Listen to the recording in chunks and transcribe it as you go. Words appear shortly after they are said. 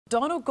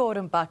Donald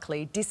Gordon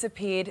Buckley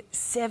disappeared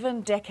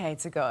 7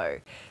 decades ago,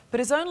 but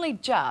has only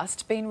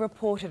just been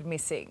reported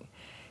missing.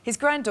 His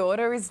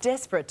granddaughter is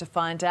desperate to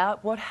find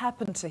out what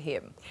happened to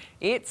him.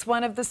 It's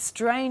one of the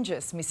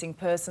strangest missing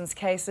persons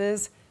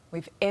cases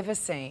we've ever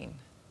seen.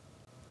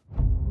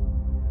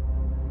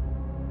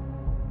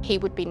 He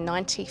would be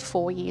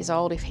 94 years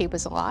old if he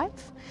was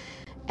alive,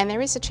 and there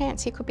is a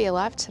chance he could be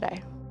alive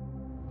today.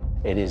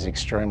 It is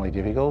extremely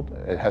difficult.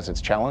 It has its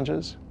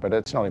challenges, but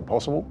it's not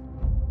impossible.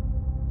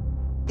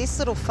 This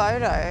little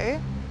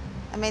photo,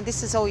 I mean,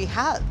 this is all you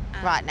have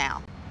right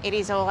now. It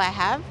is all I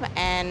have,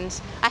 and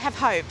I have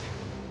hope.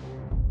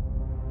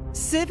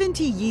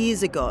 70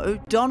 years ago,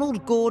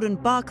 Donald Gordon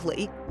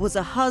Buckley was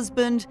a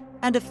husband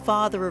and a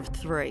father of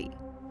 3.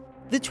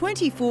 The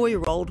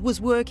 24-year-old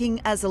was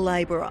working as a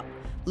labourer,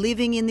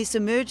 living in this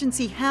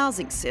emergency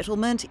housing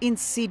settlement in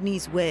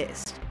Sydney's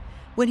west,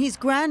 when his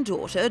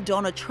granddaughter,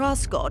 Donna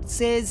Truscott,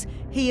 says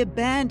he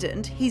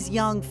abandoned his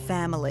young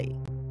family.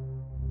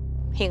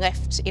 He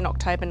left in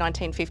October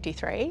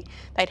 1953.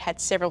 They'd had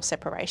several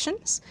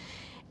separations,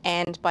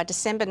 and by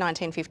December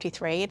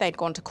 1953 they'd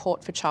gone to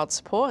court for child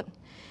support,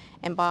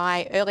 and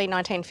by early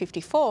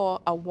 1954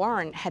 a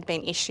warrant had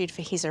been issued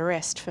for his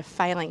arrest for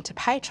failing to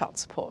pay child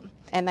support,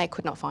 and they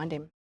could not find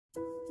him.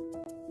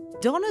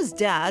 Donna's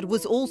dad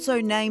was also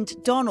named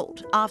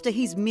Donald after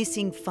his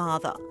missing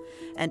father,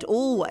 and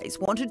always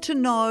wanted to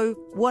know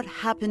what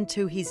happened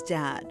to his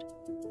dad.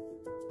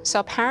 So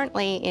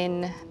apparently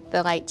in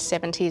the late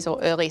 70s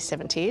or early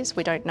 70s,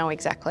 we don't know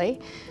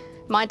exactly,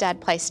 my dad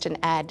placed an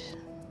ad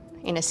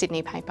in a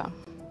Sydney paper,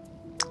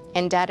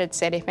 and Dad had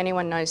said if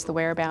anyone knows the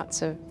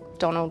whereabouts of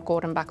Donald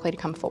Gordon Buckley to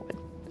come forward.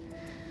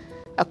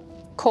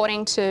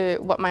 According to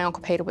what my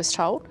Uncle Peter was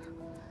told,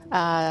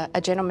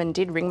 a gentleman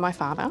did ring my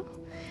father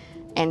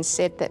and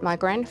said that my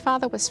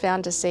grandfather was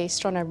found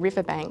deceased on a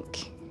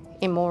riverbank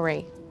in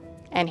Moree,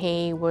 and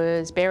he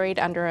was buried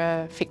under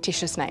a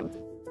fictitious name.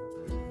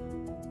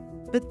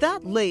 But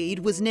that lead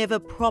was never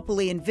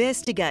properly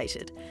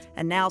investigated,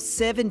 and now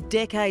 7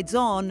 decades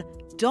on,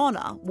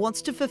 Donna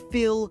wants to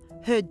fulfil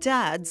her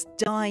dad's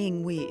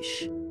dying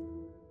wish.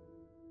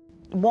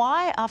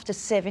 Why, after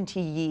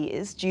 70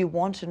 years, do you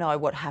want to know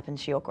what happened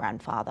to your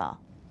grandfather?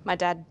 My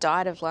dad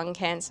died of lung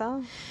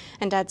cancer,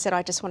 and Dad said,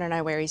 I just want to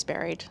know where he's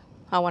buried.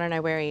 I want to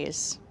know where he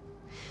is.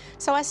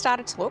 So I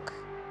started to look.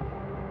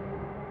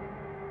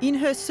 In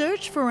her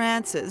search for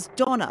answers,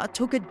 Donna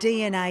took a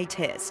DNA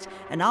test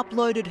and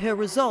uploaded her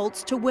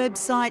results to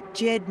website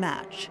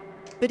GEDmatch.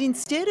 But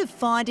instead of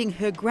finding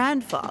her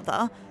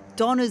grandfather,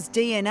 Donna's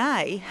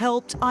DNA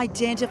helped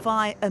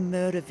identify a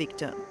murder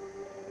victim.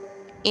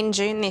 In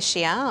June this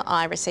year,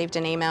 I received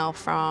an email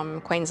from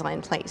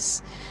Queensland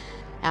Police.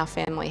 Our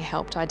family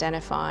helped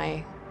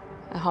identify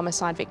a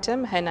homicide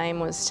victim. Her name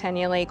was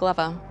Tanya Lee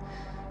Glover,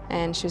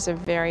 and she was a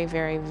very,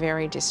 very,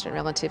 very distant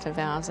relative of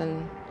ours.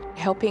 And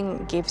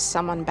helping give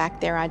someone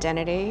back their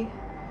identity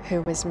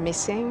who was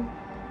missing,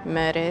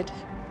 murdered,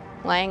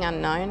 laying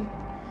unknown,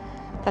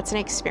 that's an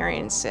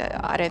experience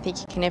I don't think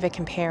you can ever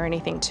compare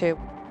anything to.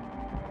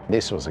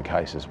 This was a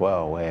case as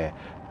well where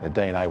the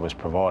DNA was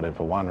provided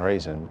for one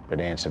reason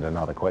but answered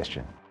another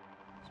question.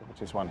 So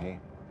which is one here.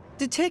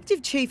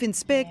 Detective Chief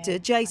Inspector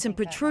Jason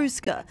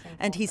Petruska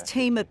and his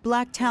team at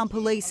Blacktown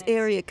Police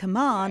Area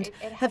Command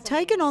have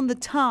taken on the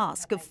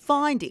task of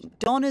finding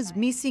Donna's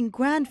missing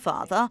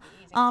grandfather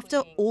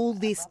after all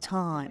this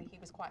time.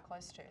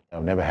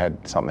 I've never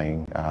had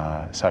something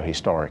so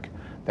historic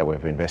that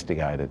we've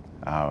investigated,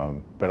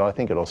 but I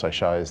think it also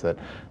shows that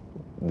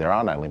there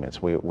are no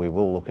limits. We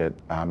will look at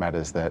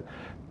matters that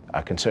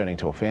are concerning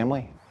to a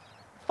family.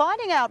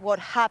 Finding out what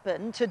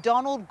happened to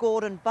Donald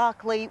Gordon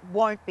Buckley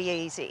won't be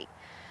easy.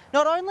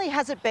 Not only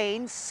has it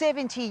been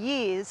 70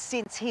 years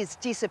since his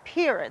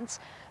disappearance,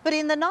 but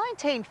in the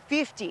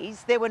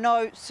 1950s there were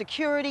no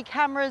security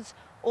cameras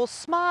or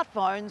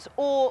smartphones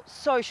or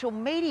social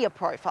media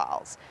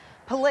profiles.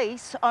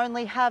 Police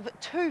only have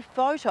 2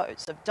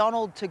 photos of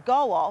Donald to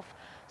go off,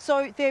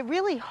 so they're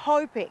really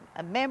hoping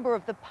a member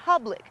of the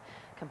public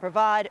can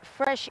provide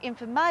fresh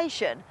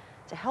information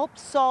to help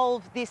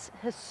solve this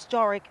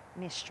historic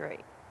mystery.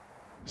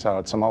 So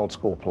it's some old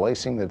school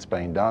policing that's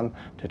been done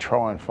to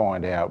try and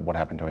find out what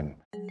happened to him.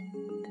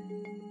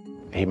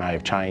 He may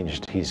have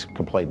changed his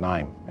complete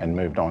name and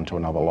moved on to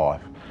another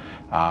life.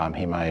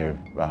 He may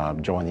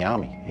have joined the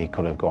army. He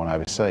could have gone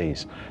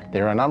overseas.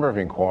 There are a number of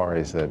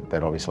inquiries that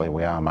obviously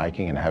we are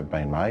making and have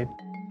been made.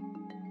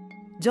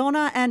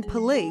 Donna and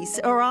police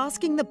are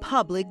asking the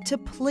public to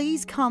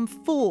please come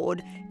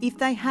forward if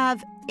they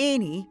have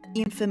any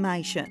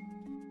information.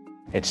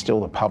 It's still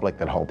the public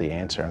that hold the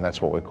answer, and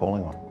that's what we're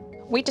calling on.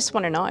 We just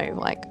want to know,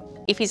 like,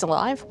 if he's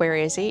alive, where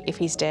is he? If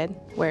he's dead,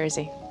 where is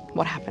he?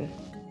 What happened?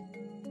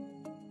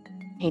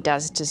 He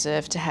does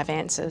deserve to have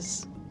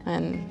answers,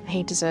 and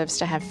he deserves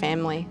to have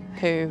family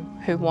who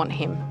want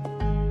him.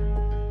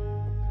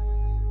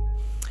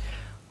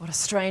 What a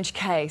strange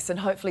case, and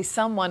hopefully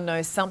someone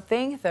knows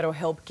something that'll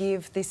help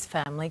give this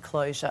family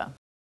closure.